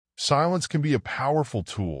Silence can be a powerful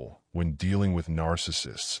tool when dealing with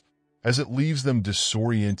narcissists, as it leaves them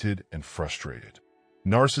disoriented and frustrated.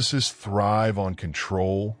 Narcissists thrive on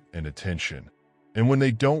control and attention, and when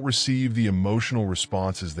they don't receive the emotional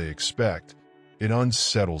responses they expect, it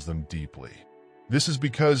unsettles them deeply. This is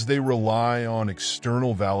because they rely on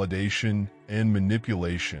external validation and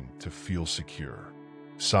manipulation to feel secure.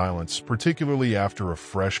 Silence, particularly after a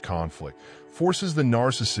fresh conflict, forces the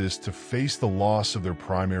narcissist to face the loss of their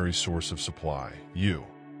primary source of supply, you.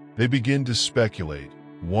 They begin to speculate,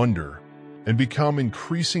 wonder, and become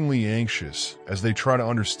increasingly anxious as they try to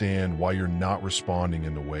understand why you're not responding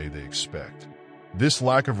in the way they expect. This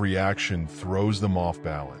lack of reaction throws them off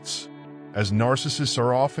balance, as narcissists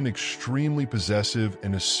are often extremely possessive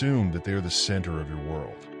and assume that they are the center of your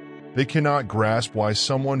world. They cannot grasp why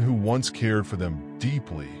someone who once cared for them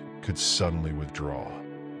deeply could suddenly withdraw.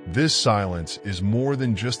 This silence is more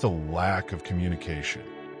than just a lack of communication.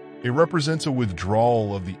 It represents a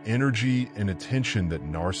withdrawal of the energy and attention that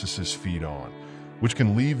narcissists feed on, which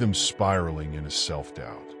can leave them spiraling into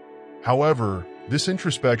self-doubt. However, this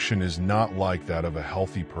introspection is not like that of a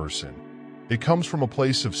healthy person. It comes from a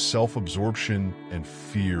place of self-absorption and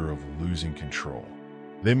fear of losing control.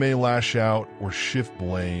 They may lash out or shift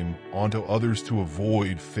blame onto others to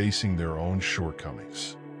avoid facing their own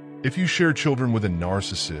shortcomings. If you share children with a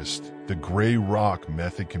narcissist, the gray rock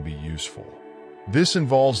method can be useful. This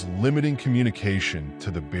involves limiting communication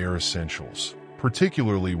to the bare essentials,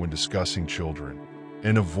 particularly when discussing children,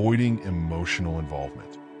 and avoiding emotional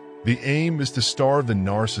involvement. The aim is to starve the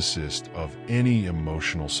narcissist of any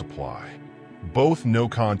emotional supply. Both no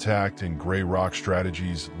contact and gray rock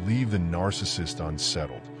strategies leave the narcissist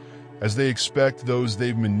unsettled, as they expect those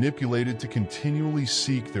they've manipulated to continually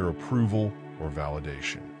seek their approval or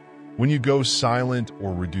validation. When you go silent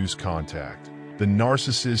or reduce contact, the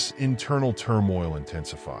narcissist's internal turmoil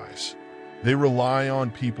intensifies. They rely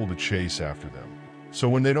on people to chase after them, so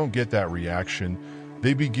when they don't get that reaction,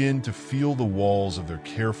 they begin to feel the walls of their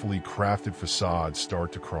carefully crafted facade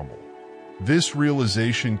start to crumble. This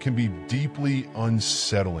realization can be deeply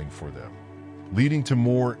unsettling for them, leading to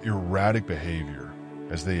more erratic behavior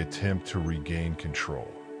as they attempt to regain control.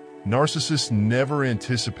 Narcissists never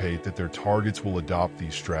anticipate that their targets will adopt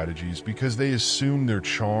these strategies because they assume their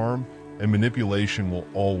charm and manipulation will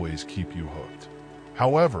always keep you hooked.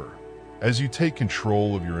 However, as you take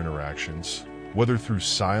control of your interactions, whether through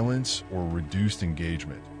silence or reduced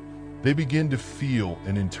engagement, they begin to feel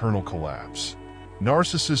an internal collapse.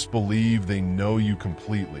 Narcissists believe they know you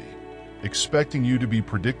completely, expecting you to be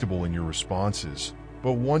predictable in your responses,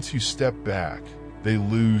 but once you step back, they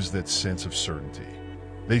lose that sense of certainty.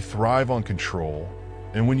 They thrive on control,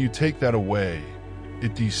 and when you take that away,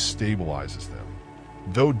 it destabilizes them.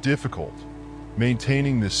 Though difficult,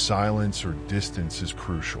 maintaining this silence or distance is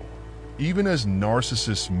crucial. Even as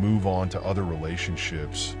narcissists move on to other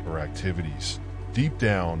relationships or activities, deep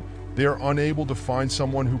down, they are unable to find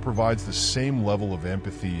someone who provides the same level of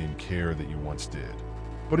empathy and care that you once did.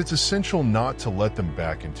 But it's essential not to let them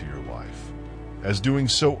back into your life, as doing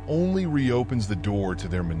so only reopens the door to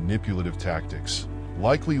their manipulative tactics,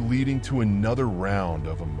 likely leading to another round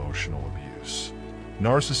of emotional abuse.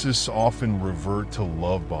 Narcissists often revert to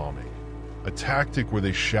love bombing, a tactic where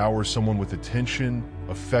they shower someone with attention,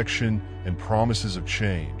 affection, and promises of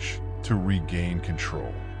change to regain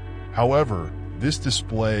control. However, this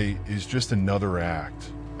display is just another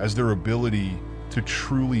act, as their ability to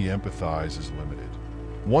truly empathize is limited.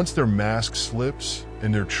 Once their mask slips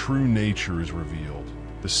and their true nature is revealed,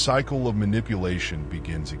 the cycle of manipulation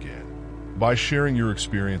begins again. By sharing your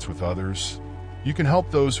experience with others, you can help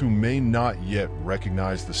those who may not yet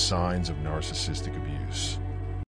recognize the signs of narcissistic abuse.